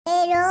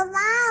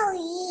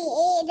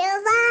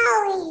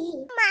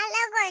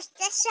मला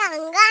गोष्ट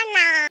सांगा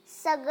ना.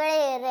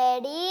 सगळे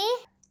रेडी?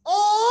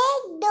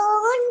 1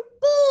 2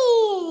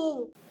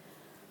 3.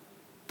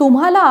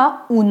 तुम्हाला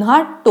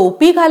उन्हात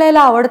टोपी घालायला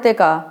आवडते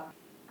का?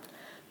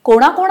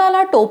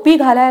 कोणाकोणाला टोपी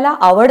घालायला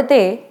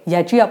आवडते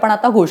याची आपण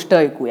आता गोष्ट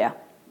ऐकूया.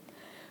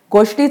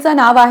 गोष्टीचं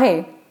नाव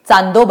आहे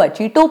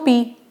चांदोबाची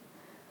टोपी.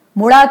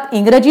 मुळात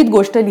इंग्रजीत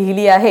गोष्ट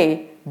लिहिली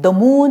आहे the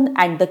moon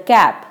and the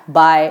cap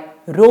bye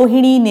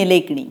Rohini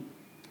Nilekani.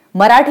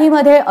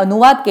 मराठीमध्ये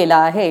अनुवाद केला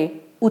आहे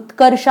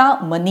उत्कर्षा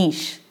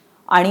मनीष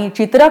आणि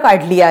चित्र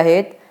काढली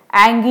आहेत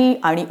अँगी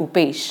आणि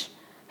उपेश.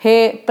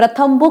 हे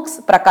प्रथम बुक्स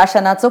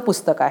प्रकाशनाचं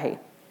पुस्तक आहे.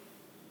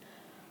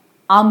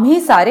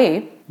 आम्ही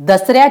सारे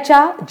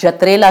दसऱ्याच्या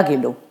जत्रेला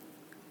गेलो.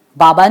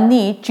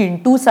 बाबांनी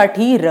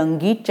चिंटूसाठी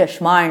रंगीत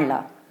चष्मा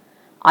आणला.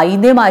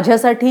 आईने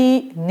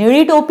माझ्यासाठी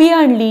निळी टोपी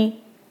आणली.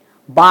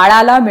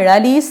 बाळाला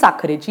मिळाली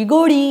साखरेची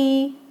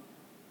गोळी.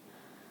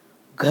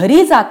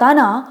 घरी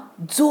जाताना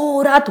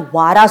जोरात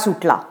वारा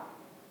सुटला.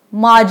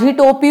 माझी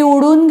टोपी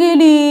उडून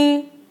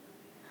गेली.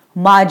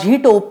 माझी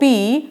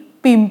टोपी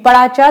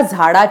पिंपळाच्या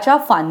झाडाच्या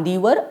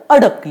फांदीवर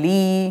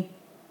अडकली.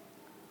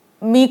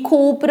 मी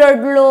खूप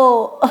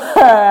रडलो.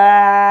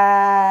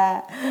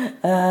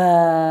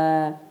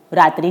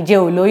 रात्री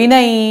जेवलोही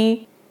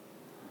नाही.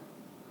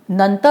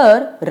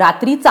 नंतर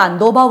रात्री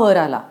चांदोबा वर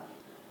आला.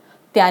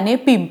 त्याने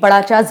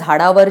पिंपळाच्या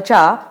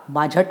झाडावरच्या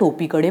माझ्या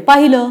टोपीकडे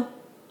पाहिलं.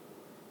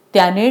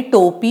 त्याने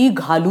टोपी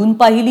घालून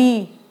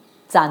पाहिली.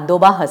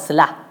 चांदोबा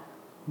हसला.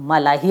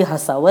 मलाही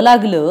हसावं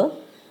लागलं.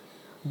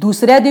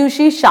 दुसऱ्या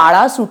दिवशी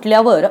शाळा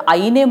सुटल्यावर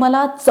आईने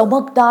मला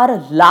चमकदार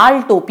लाल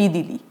टोपी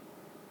दिली.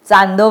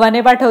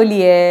 चांदोबाने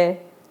पाठवलीये,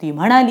 ती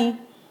म्हणाली.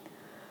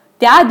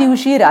 त्या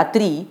दिवशी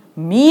रात्री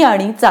मी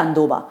आणि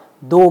चांदोबा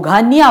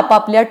दोघांनी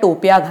आपापल्या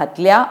टोप्या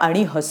घातल्या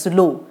आणि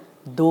हसलो.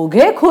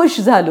 दोघे खुश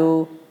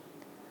झालो.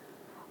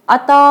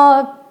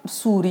 आता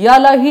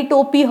सूर्याला ही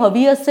टोपी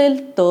हवी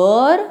असेल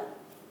तर?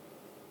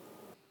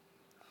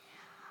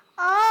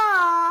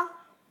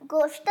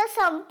 गोष्ट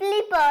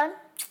संपली. पण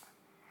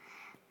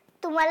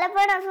तुम्हाला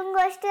पण अजून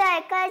गोष्टी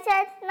ऐकायच्या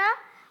आहेत ना?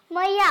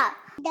 मग या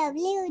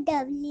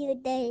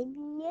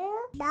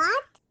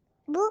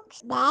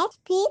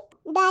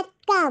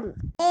www.books-fit.com.